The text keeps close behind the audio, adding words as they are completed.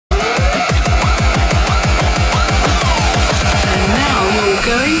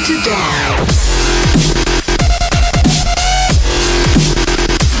to die.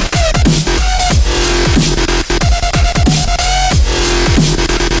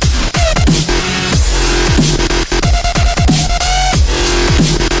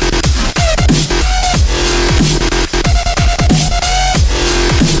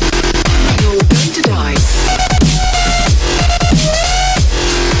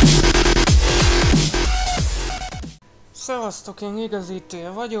 Szevasztok, én igazítője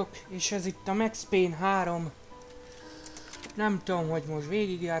vagyok, és ez itt a Max Payne 3. Nem tudom, hogy most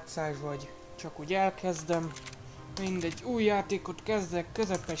végigjátszás vagy, csak úgy elkezdem. Mindegy, új játékot kezdek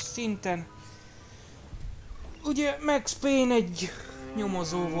közepes szinten. Ugye Max Payne egy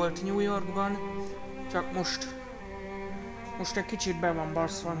nyomozó volt New Yorkban, csak most egy kicsit be van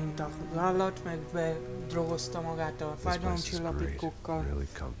baszva, mint a állat, meg bedrogozta magát a fájdalomcsillapítókkal.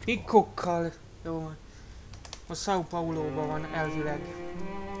 Pikkokkal, jó. A São Paulo-ban van elvileg.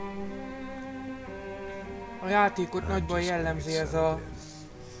 A játékot nagyban jellemzi ez a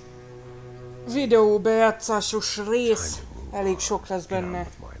videóbejátszásos rész. Elég sok lesz benne.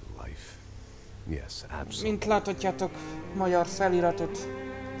 Mint láthatjátok, magyar feliratot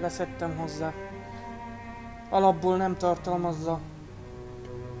leszettem hozzá. Alapból nem tartalmazza.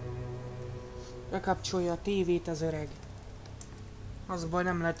 Bekapcsolja a tévét az öreg. Az baj,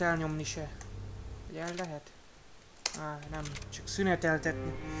 nem lehet elnyomni se. Hogy el lehet? Nem, csak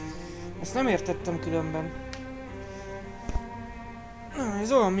szüneteltetni. Ezt nem értettem különben.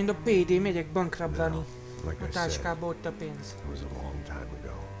 Ez olyan, mint a PD, megyek bankrablani. A táskába ott a pénz.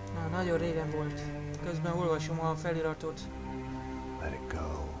 Nagyon régen volt. Közben olvasom a feliratot.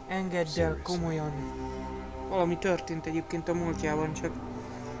 Engedd el, komolyan. Valami történt egyébként a múltjában, csak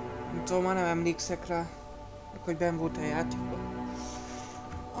nem tudom, már nem emlékszek rá, hogy benn volt a játékban.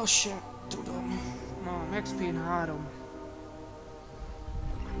 Azt sem tudom. Na, Max Payne 3.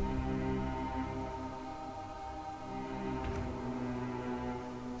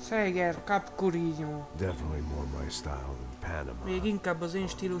 Szeger, Capcurino. Még inkább az én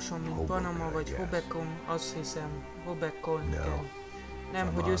stílusom, mint Panama vagy Hobekon, azt hiszem, Hobekon kell.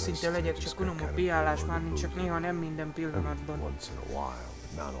 Nem, hogy őszinte legyek, csak unom a piálás, mármint csak néha, nem minden pillanatban.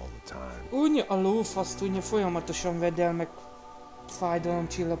 Úgy a lófaszt, úgy folyamatosan vedel, meg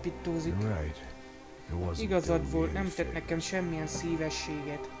fájdalomcsillapítózik. Igazad volt, nem tett nekem semmilyen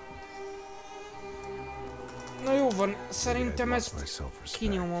szívességet. Na jó van, szerintem ezt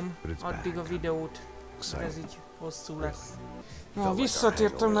kinyomom addig a videót, ez így hosszú lesz. Na,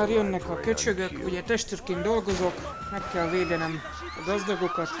 visszatértem, mert jönnek a köcsögök, ugye testőrként dolgozok, meg kell védenem a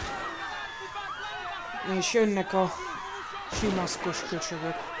gazdagokat. És jönnek a simaszkos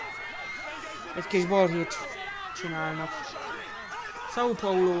köcsögök. Egy kis balhét csinálnak. São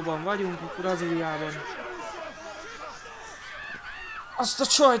Paulo-ban vagyunk, Brazíliában. Azt a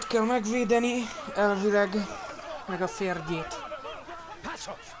csajt kell megvédeni, elvileg, meg a férjét.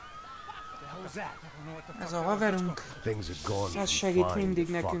 Ez a haverunk, ez segít mindig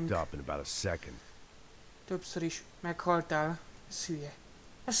nekünk. Többször is meghaltál, ez hülye.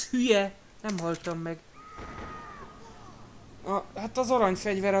 Ez hülye, nem haltam meg. Hát az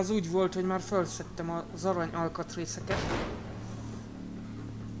aranyfegyver az úgy volt, hogy már felszettem az arany alkatrészeket.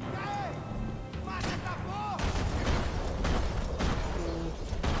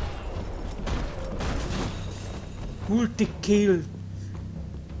 Multi-kill!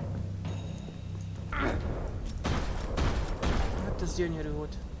 Hát ez gyönyörű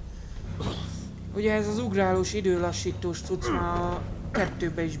volt. Ugye ez az ugrálós, időlassítós cucc már a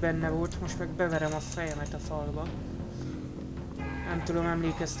 2-ben is benne volt, most meg beverem a fejemet a falba. Nem tudom,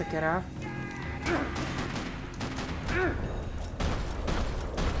 emlékeztek-e rá?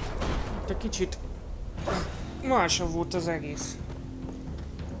 De kicsit másabb volt az egész.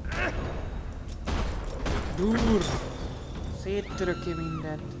 Dur! Széttörök ki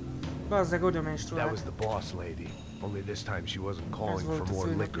mindent. Bazzeg, oda menj strolát. Ez volt a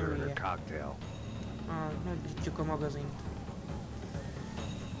főnök nője. Megnyitjuk a magazint.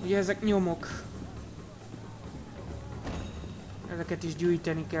 Ugye ezek nyomok. Ezeket is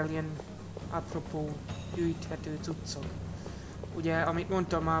gyűjteni kell, ilyen apropó gyűjthető cuccok. Ugye, amit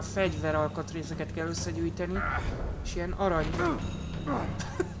mondtam, a fegyveralkatrészeket kell összegyűjteni, és ilyen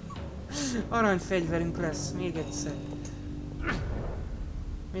aranyfegyverünk lesz, még egyszer.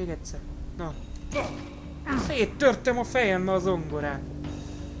 Még egyszer. Na. Széttörtem a fejembe a zongorát.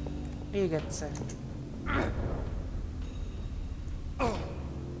 Még egyszer.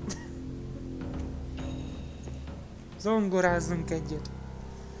 Zongorázzunk egyet.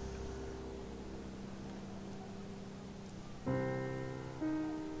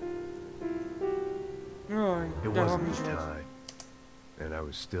 Jaj, de hamis volt. and I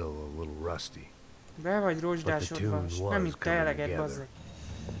was still a little rusty. Be vagy rozsdásodva, nem itt eleget, bazzeg.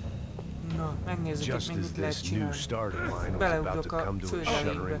 Na, megnézzük itt, mennyit lehet csinálni. Beleugrok a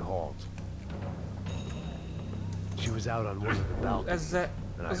főzelékbe. Ezzel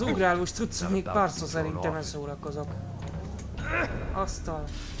az ugrálós cuccok még párszor szerintem elszórakozok. Asztal.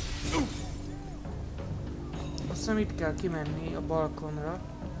 Azt hiszem itt kell kimenni a balkonra.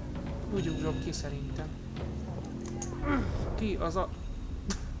 Úgy ugrok ki szerintem. Ki az a...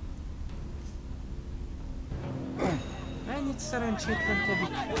 Mennyit szerencsétlenkedik.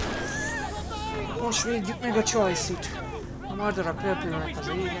 Most védjük meg a csajszit. A madarak repülnek az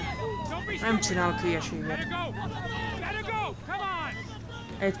égen. Nem csinálok hülyeséget.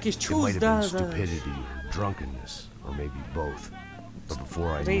 Egy kis csúszdálzás.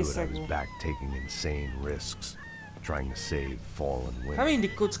 Részeg. Ha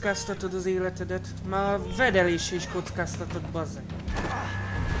mindig kockáztatod az életedet, már a vedelés is kockáztatod, bazzeg.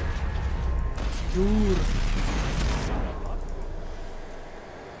 Gyúr.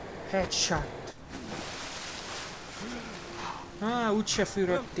 Headshot. Úgyse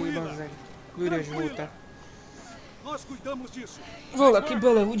fürödtél, bazzeg. Üres volt-e. Valaki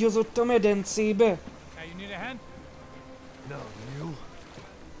belehugyozott a medencébe. No, you? Who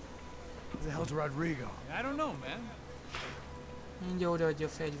the hell's Rodrigo? I don't know, man. Mindjárt odaadja a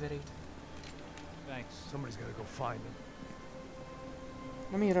fegyverét. Thanks. Somebody's gotta go find him.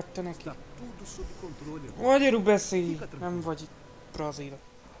 Na miért adta neki? Magyarul beszélj, nem vagy brazil.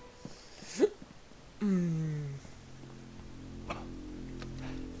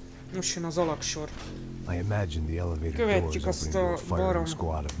 Most jön az alaksor. Követjük azt a baromot.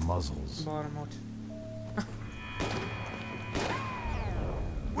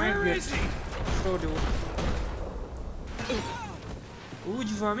 Megjött Frodo.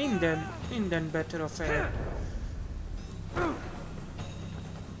 Úgy van, minden betör a feje.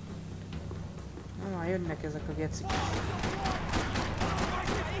 Na, jönnek ezek a gecik.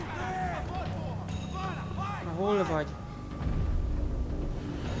 Na, hol vagy?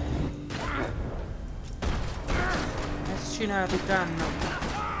 Ezt csináld utána.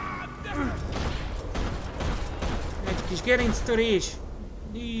 Egy kis gerinctörés.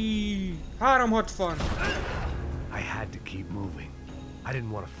 360. I had to keep moving. I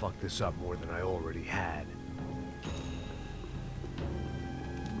didn't want to fuck this up more than I already had.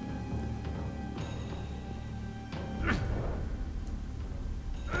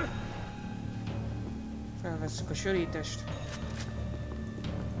 Felvesszük a sörítest.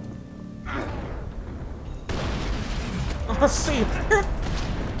 Szép!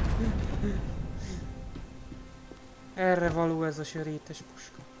 Erre való ez a sörétes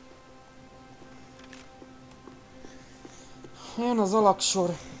puska. Jön az alaksor.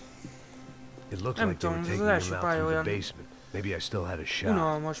 Nem tudom, az első pálya olyan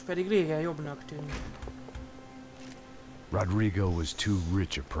unalmas, pedig régen jobbnak tűnt. Rodrigo was too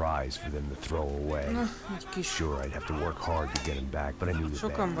rich a prize for them to throw away. Sure, I'd have to work hard to get him back, but I knew the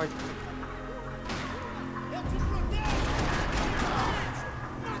sokan vagy.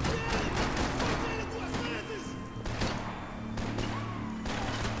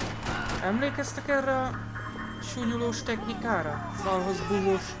 Emlékeztek erre a súnyulós technikára? Falhoz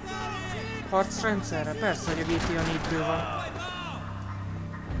búvós harcrendszerre? Persze, hogy a GTA 4-ből van.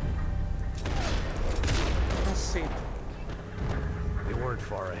 Az szép.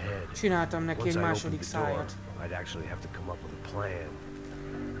 Csináltam neki egy második szájat.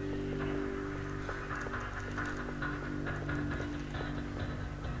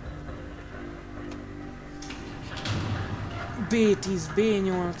 B10,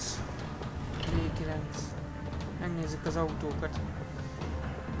 B8, B9. Megnézzük az autókat.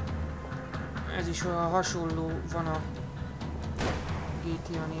 Ez is olyan hasonló van a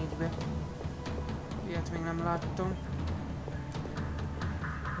GTA 4-be. Ilyet még nem láttam.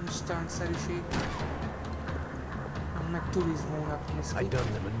 Mustang-szerűség. Meg turizmónak néz ki.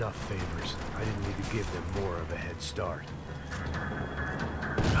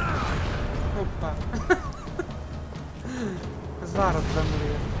 Hoppá. Ez váratlanul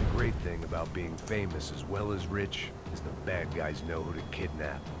ér. The great thing about being famous as well as rich is the bad guys know who to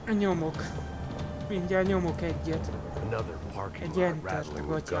kidnap. Nyomok. Mindjárt nyomok egyet. Another parking lot rattling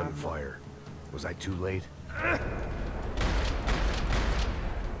with gunfire. Was I too late?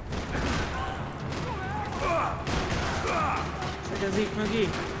 Segyezzék mögé!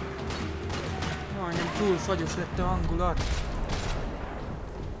 Majdnem túl fagyos lett a hangulat.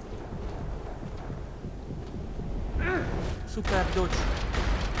 Szuper dodge.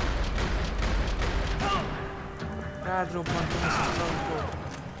 Rád robbantom ezt az autót.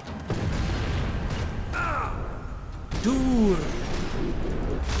 Dur!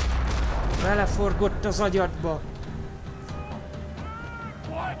 Beleforgott az agyadba.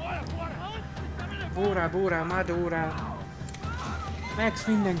 Bórá, Madórá. Max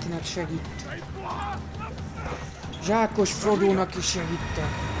mindenkinek segít. Zsákos Frodónak is segítek.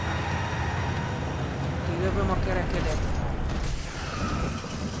 Kilövöm a kerekedet.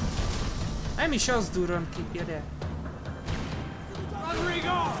 Nem is az durran ki, ide.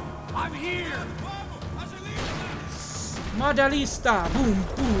 Madalista! Boom,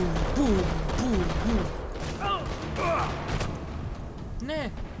 boom, boom, boom, boom. Ne!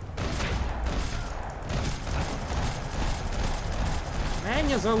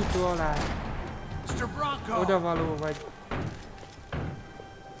 Menj az autó alá! Odavaló vagy.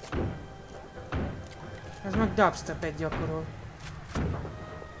 Ez meg dubstepet gyakorol.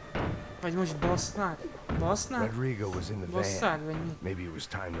 Vagy most basznád? Basznád? Rodrigo was in the Basszád, van. vagy mi? Maybe it was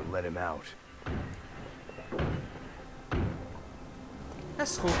time to let him out.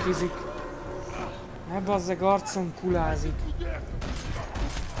 Ez hokizik. Ne bazzeg, arcon kulázik.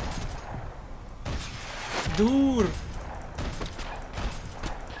 Dur!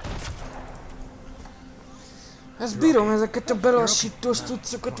 Ezt bírom, ezeket a belassítós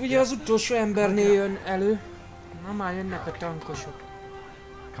cuccokat, ugye az utolsó embernél jön elő. Na már jönnek a tankosok.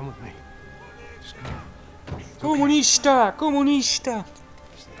 Come with me. Just come. Kommunisták! Kommunisták!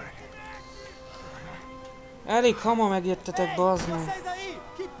 Elég hamar megértetek, bazd meg.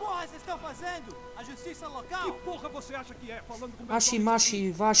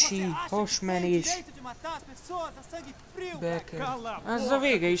 Masi, vasi, hasmenés. Beker. Ez a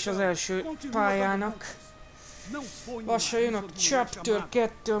vége is az első pályának. Lassan jön a Chapter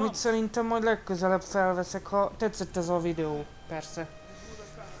 2, amit szerintem majd legközelebb felveszek, ha tetszett ez a videó, persze.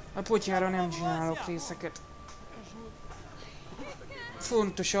 A potyára nem csinálok részeket.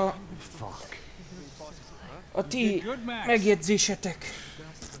 Fontos a ti megjegyzésetek.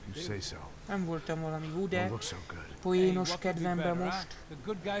 Nem voltam valami Wude, poénos kedvemben most.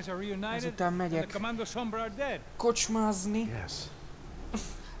 Azután megyek kocsmázni.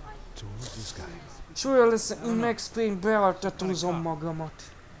 És olyan lesz, Max Payne bealtatózom magamat.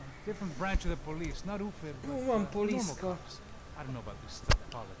 Jó van, poliszka.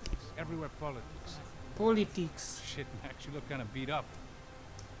 Politics.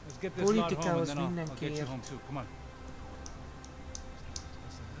 Politikához mindenki ért.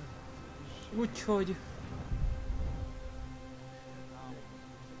 Úgyhogy...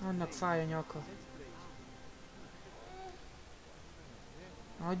 annak fáj a nyaka.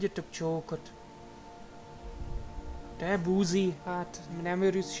 Adjatok csókot. Te búzi, hát nem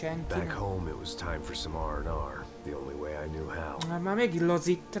örülsz senkinek. Back home it was time for some R&R, the only way I knew how. Hát már megint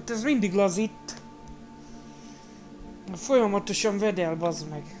lazít, tehát ez mindig lazít. Folyamatosan vedel, bazd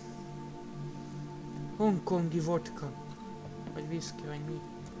meg. Hongkongi vodka. Vagy whisky, vagy mi?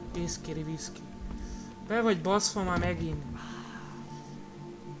 Észkéri whisky. Be vagy baszva már megint.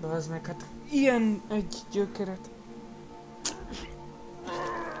 Bazd meg, hát ilyen egy gyökeret.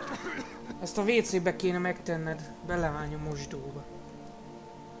 Ezt a WC-be kéne megtenned, belevány a mosdóba.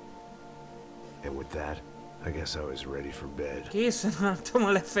 And with that, I guess I was ready for bed. Készen álltam a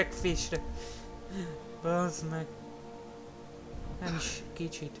lefekvésre. Bazd meg. Nem is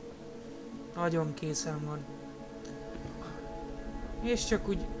kicsit. Nagyon készen van. És csak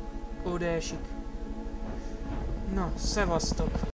úgy odaesik. Na, szevasztok!